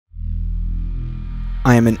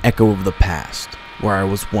I am an echo of the past, where I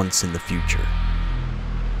was once in the future.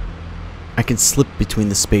 I can slip between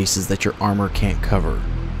the spaces that your armor can't cover,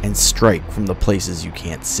 and strike from the places you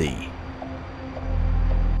can't see.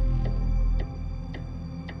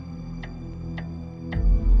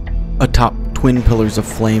 Atop twin pillars of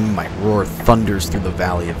flame, my roar thunders through the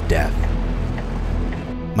valley of death.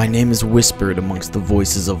 My name is whispered amongst the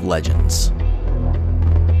voices of legends.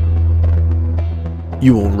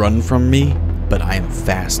 You will run from me, but I am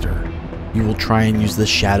faster. You will try and use the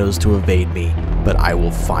shadows to evade me, but I will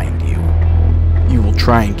find you. You will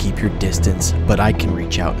try and keep your distance, but I can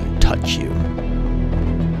reach out and touch you.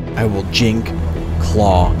 I will jink,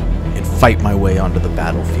 claw, and fight my way onto the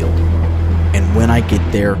battlefield. And when I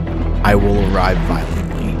get there, I will arrive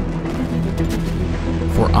violently.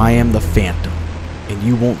 For I am the Phantom, and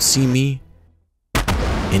you won't see me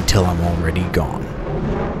until I'm already gone.